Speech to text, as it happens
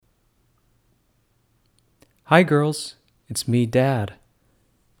Hi, girls. It's me, Dad.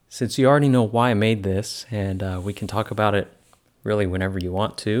 Since you already know why I made this, and we can talk about it really whenever you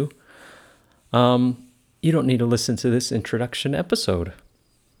want to, you don't need to listen to this introduction episode.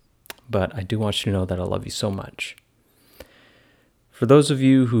 But I do want you to know that I love you so much. For those of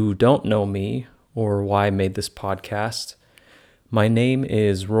you who don't know me or why I made this podcast, my name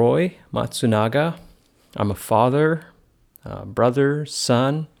is Roy Matsunaga. I'm a father, brother,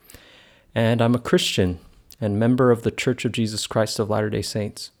 son, and I'm a Christian and member of the Church of Jesus Christ of Latter-day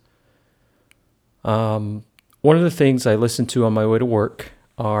Saints. One of the things I listen to on my way to work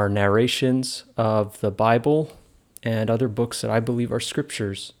are narrations of the Bible and other books that I believe are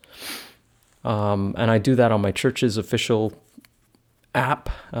scriptures. And I do that on my church's official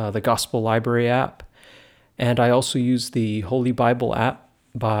app, the Gospel Library app. And I also use the Holy Bible app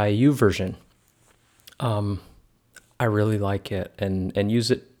by YouVersion. I really like it and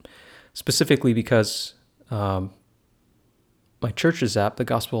use it specifically because my church's app, the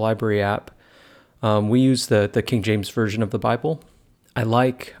Gospel Library app, we use the King James Version of the Bible. I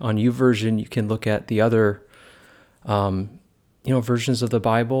like on YouVersion, you can look at the other, versions of the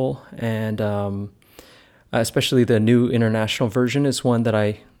Bible, and especially the New International Version is one that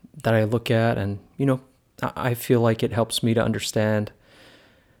I look at, and I feel like it helps me to understand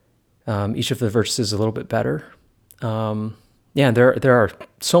each of the verses a little bit better. There are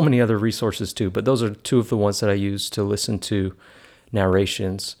so many other resources too, but those are two of the ones that I use to listen to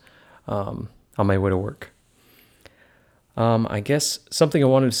narrations on my way to work. I guess something I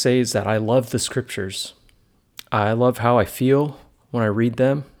wanted to say is that I love the scriptures. I love how I feel when I read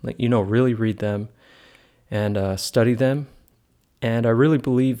them, really read them and study them. And I really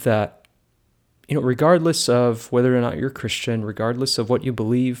believe that, regardless of whether or not you're Christian, regardless of what you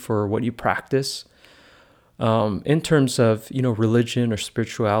believe or what you practice, in terms of, religion or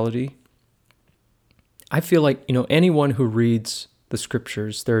spirituality, I feel like, anyone who reads the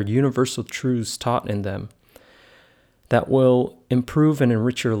scriptures, there are universal truths taught in them that will improve and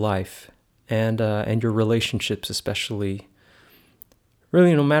enrich your life and your relationships, especially.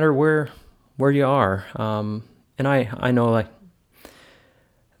 Really, no matter where you are. And I know like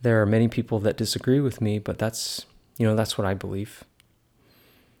there are many people that disagree with me, but that's what I believe.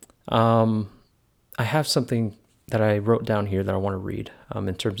 I have something that I wrote down here that I want to read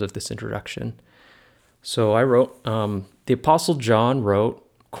in terms of this introduction. So I wrote, the Apostle John wrote,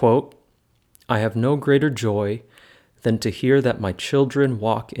 quote, "I have no greater joy than to hear that my children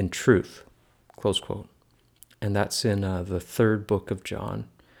walk in truth," close quote. And that's in the third book of John.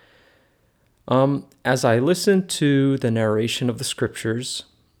 As I listened to the narration of the scriptures,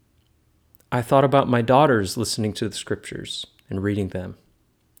 I thought about my daughters listening to the scriptures and reading them.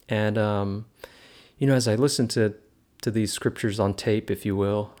 And, as I listened to these scriptures on tape, if you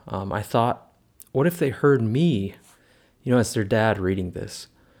will, I thought, what if they heard me, as their dad reading this?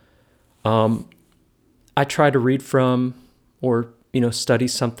 I try to read from or, study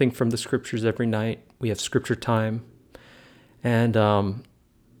something from the scriptures every night. We have scripture time. And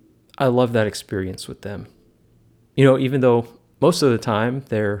I love that experience with them. Even though most of the time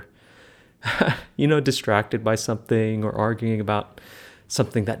they're, distracted by something or arguing about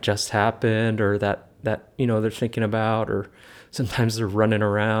something that just happened or that they're thinking about, or sometimes they're running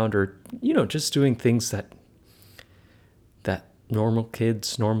around or, just doing things that normal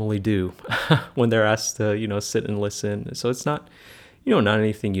kids normally do when they're asked to, sit and listen. So it's not, not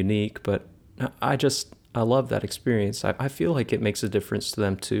anything unique, but I love that experience. I feel like it makes a difference to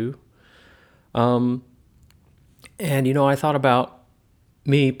them too. And, I thought about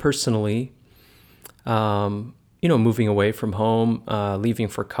me personally, moving away from home, leaving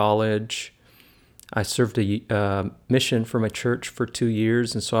for college. I served a mission for my church for 2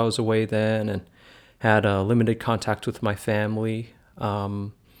 years, and so I was away then and had limited contact with my family.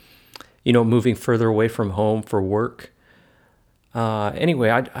 Moving further away from home for work. Anyway,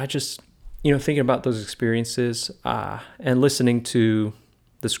 I just, thinking about those experiences and listening to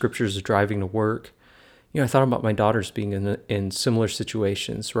the scriptures driving to work, I thought about my daughters being in similar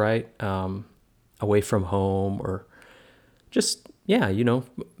situations, right? Away from home or just,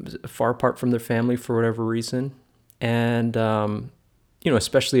 far apart from their family for whatever reason. And,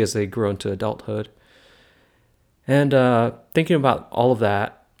 especially as they grow into adulthood. And thinking about all of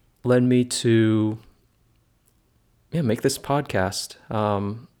that led me to make this podcast.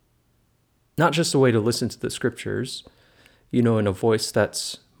 Not just a way to listen to the scriptures, in a voice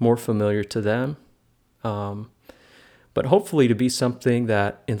that's more familiar to them, but hopefully to be something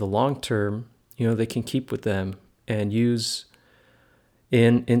that in the long term, they can keep with them and use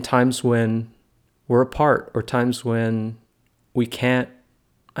in times when we're apart or times when we can't,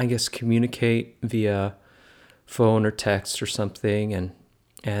 I guess, communicate via phone or text or something.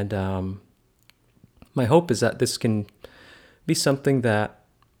 And my hope is that this can be something that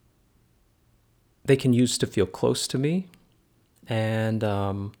they can use to feel close to me, and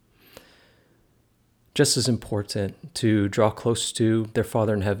just as important, to draw close to their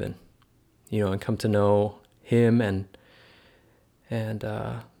Father in heaven, and come to know Him and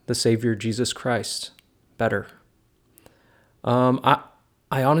the Savior Jesus Christ better. I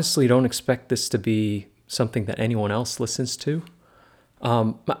honestly don't expect this to be something that anyone else listens to.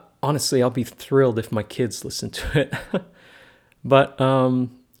 Honestly, I'll be thrilled if my kids listen to it. But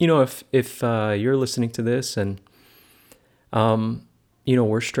if you're listening to this, and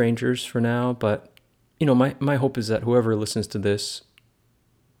we're strangers for now, but my hope is that whoever listens to this,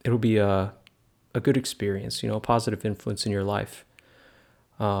 it'll be a good experience, a positive influence in your life.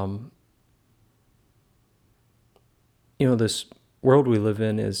 This world we live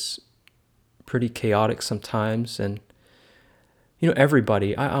in is pretty chaotic sometimes, and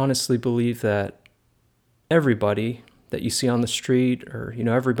everybody, I honestly believe that everybody that you see on the street, or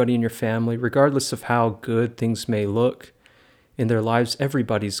everybody in your family, regardless of how good things may look in their lives,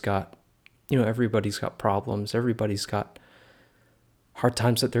 everybody's got problems. Everybody's got hard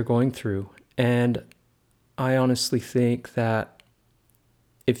times that they're going through. And I honestly think that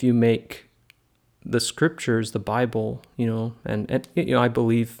if you make the scriptures, the Bible, and I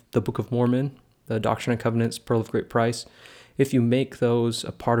believe the Book of Mormon, the Doctrine and Covenants, Pearl of Great Price, if you make those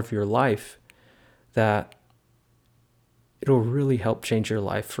a part of your life, that it'll really help change your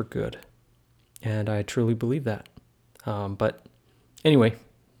life for good. And I truly believe that. But anyway,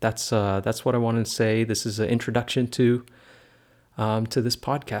 that's what I wanted to say. This is an introduction to this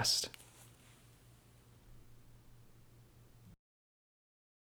podcast.